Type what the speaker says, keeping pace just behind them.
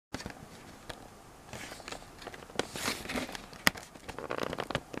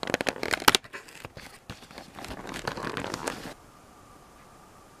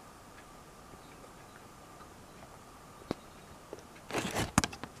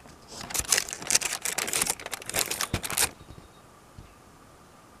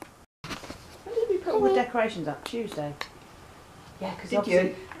all the decorations up Tuesday. Yeah, because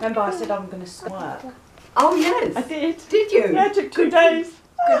obviously, remember I said I'm going to work. Oh yes, I did. Did you? Yeah, it took 2 days.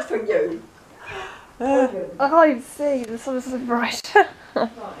 Good for you. I can't even see. The sun is so bright.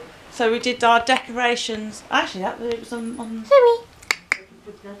 So we did our decorations. Actually, it was on Monday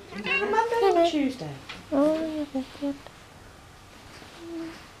or Tuesday. Oh, that's good.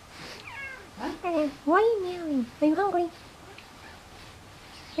 Why are you meowing? Are you hungry?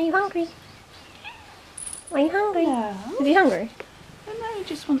 Are you hungry? Are you hungry? No. Is he hungry? Oh, no, he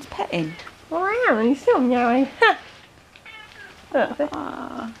just wants petting. Well, I am, and he's still meowing. Look.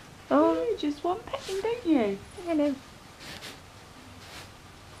 Oh, you just want petting, don't you? I know.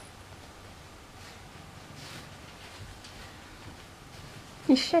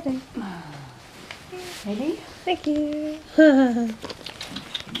 You're shedding. Ready? Thank you.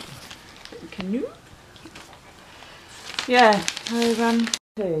 Can you? Yeah. So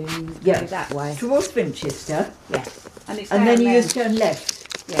Yeah, that way. Towards Winchester. Yeah. And it's And then you there. just turn left.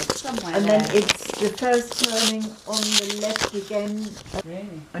 Yeah, somewhere And there. then it's the first turning on the left again.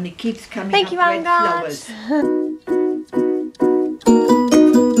 Really? And it keeps coming Thank up you, red Vanguard. flowers.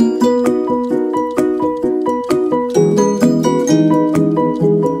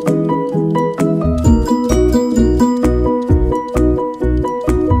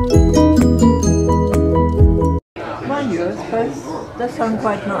 Mind you, I suppose that sounds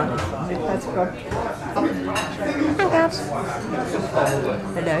quite nice. And it has got...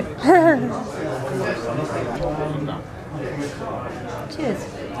 Hello. Cheers.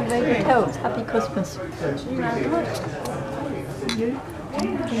 Baby toes. Happy Christmas. You?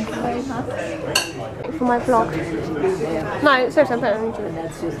 Thank you very much. For my vlog. No, seriously, I'm putting it on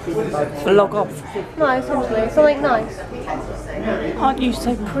YouTube. Vlog off. No, essentially, something nice. Aren't you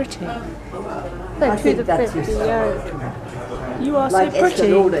so pretty? No, to the that's video. You are like so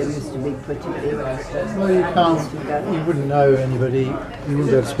pretty. Esther used to be pretty. Well, you can't, you wouldn't know anybody, you wouldn't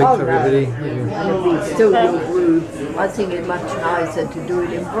be able to speak to everybody. And it'd be still rude. I think it's much nicer to do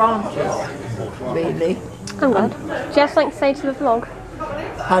it in branches, really. I'm glad. Do you have something to say to the vlog?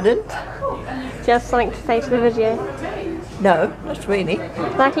 Pardon? Do you have something to say to the video? No, not really.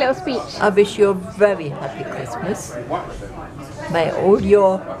 Like a little speech. I wish you a very happy Christmas. May all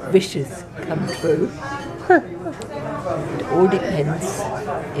your wishes come true. It all depends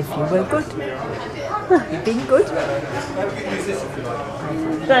if you were good. You've been good?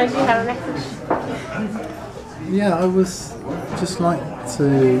 No, do you have a message? Yeah, I was just like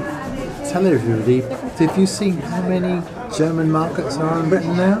to tell everybody, have you seen how many German markets are in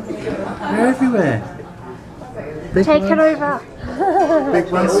Britain now? They're everywhere. Big Take ones, it over. Big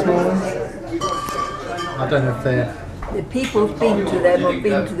ones, small ones. I don't know if they're... The people who've been to them or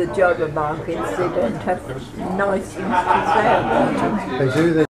been to the German markets, they don't have nice things to say about them. They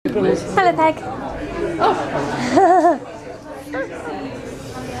do, they... Hello, Peg.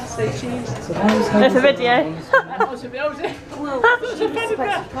 There's a video.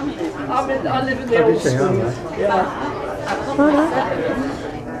 I live in the old school.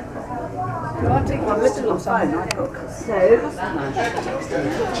 I think my little phone I cook. So,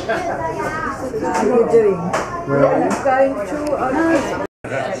 how are you doing? Where are you going to?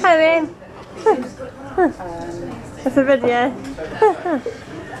 Hello, Ian. There's a video.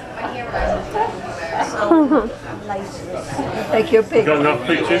 Take your pic. Got enough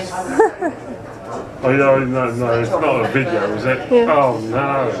pictures? Oh no, it's not a video, is it? Yeah. Oh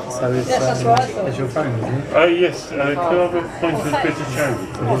no. So it's, it's your phone, isn't it? Yes, could I have a point of bit of change?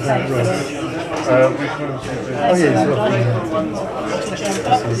 Which one should be? Oh yeah, it's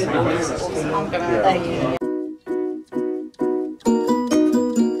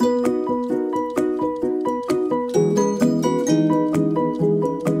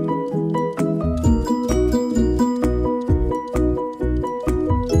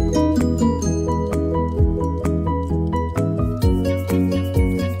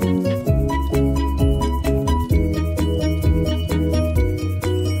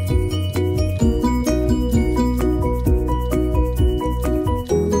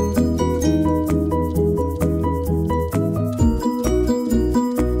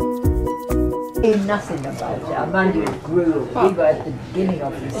Nothing about it. I mind you, it grew. We were at the beginning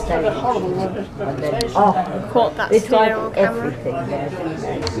of the stage. And then, Caught that it's like sterile camera. everything there.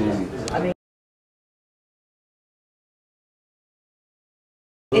 I mean,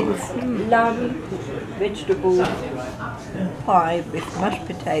 it's lamb, vegetable pie with mashed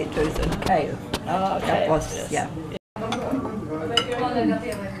potatoes and kale. That was, yeah.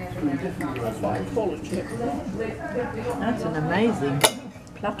 That's an amazing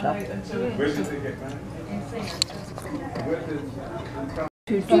platter.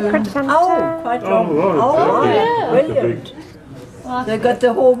 Secret Santa. Oh, quite long. Oh, right. Yeah. Brilliant. They got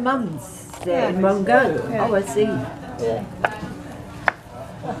the whole month in one go. Yeah. Oh, I see. Yeah.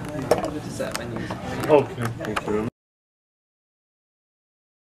 Okay, thank you.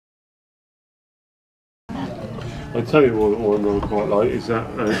 I tell you what one I quite like is that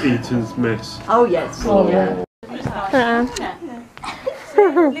Eaton's Mess. Oh yes. Oh yeah.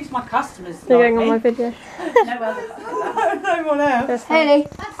 At least my customers. They're going on my video. No one else. Hayley,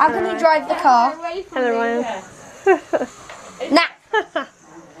 I'm going to drive the car. Hello, Ryan. Nah.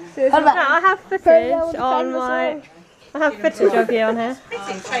 I have footage on my. I have footage of you on here.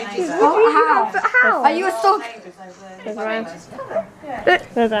 How? Are you a stalker? There's Ryan.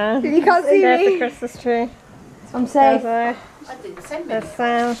 There's Anne. You can't see There's me. the Christmas tree. I'm safe. There's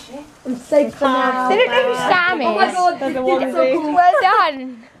Sam. I'm safe for now. They don't know who Sam is. Oh my god. There's a onesie. Well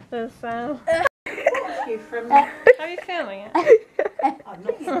done. There's Sam. Are you filming it? I'm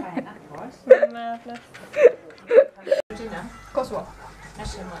not paying that price. Madness. Dinner. Cost what?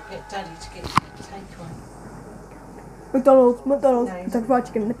 Actually, I might get Daddy to get takeaway. McDonald's. Kentucky Fried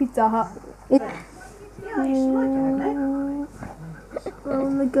Chicken, the Pizza Hut. Oh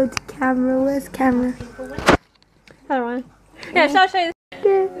my god, camera. Where's camera? Hello, Ryan. Yeah, shall I show you?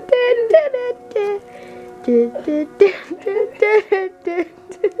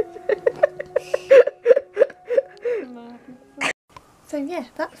 So yeah,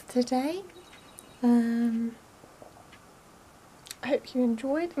 that's today. I hope you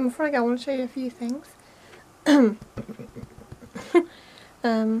enjoyed. And before I go, I want to show you a few things.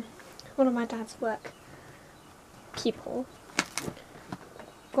 One of my dad's work people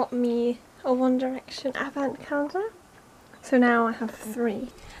got me a One Direction advent calendar. So now I have 3,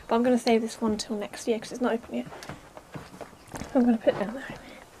 but I'm going to save this one till next year because it's not open yet. So I'm going to put it down there.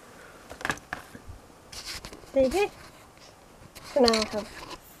 There you go. So now I have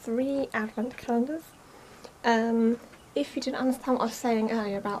 3 advent calendars. If you didn't understand what I was saying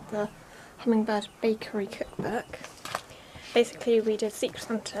earlier about the Hummingbird Bakery cookbook, basically we did Secret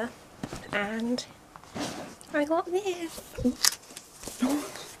Santa and I got this.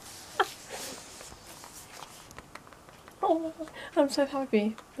 Oh, I'm so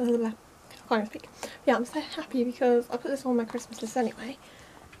happy. I can't even speak. Yeah, I'm so happy because I put this on my Christmas list anyway.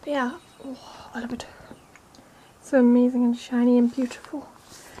 But yeah, oh, I love it. So amazing and shiny and beautiful.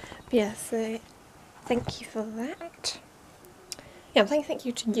 But yeah, so thank you for that. Yeah, I'm saying thank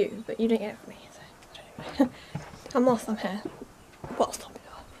you to you, but you didn't get it for me, so I don't know. And whilst I'm here,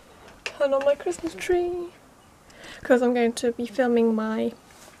 turn on my Christmas tree. Because I'm going to be filming my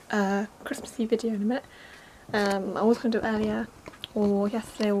Christmassy video in a minute. I was going to do it earlier, or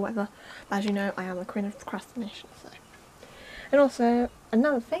yesterday, or whatever. But as you know, I am the queen of procrastination, so. And also,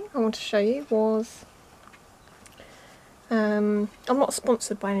 another thing I want to show you was, I'm not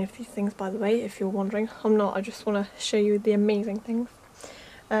sponsored by any of these things, by the way, if you're wondering. I'm not, I just want to show you the amazing things.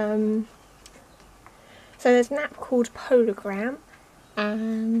 So there's an app called Pologram,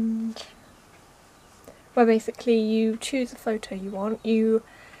 and where basically you choose a photo you want, you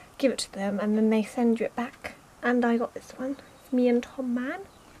give it to them, and then they send you it back. And I got this one, it's me and Tom Man.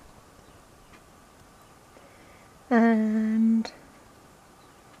 And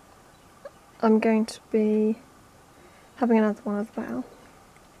I'm going to be having another one as well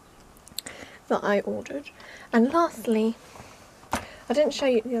that I ordered. And lastly, I didn't show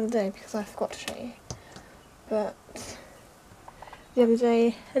you the other day because I forgot to show you, but the other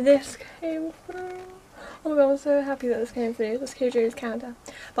day this came through. Oh my god, I'm so happy that this came through, this KJ's calendar.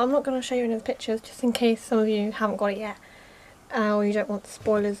 But I'm not going to show you any of the pictures just in case some of you haven't got it yet, or you don't want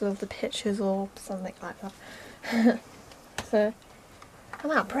spoilers of the pictures or something like that. So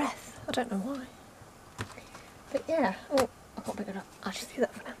I'm out of breath, I don't know why. But yeah, oh, I can't pick it up, I'll just do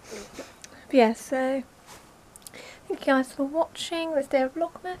that for now. But yeah, so thank you guys for watching this day of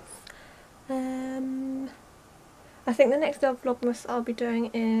Vlogmas. I think the next day of Vlogmas I'll be doing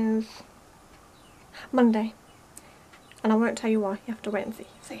is Monday, and I won't tell you why, you have to wait and see.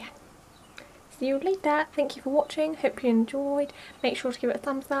 So yeah, see you later. Thank you for watching, hope you enjoyed. Make sure to give it a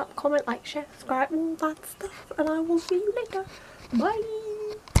thumbs up, comment, like, share, subscribe, all that stuff, and I will see you later. Bye.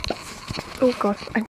 Oh god.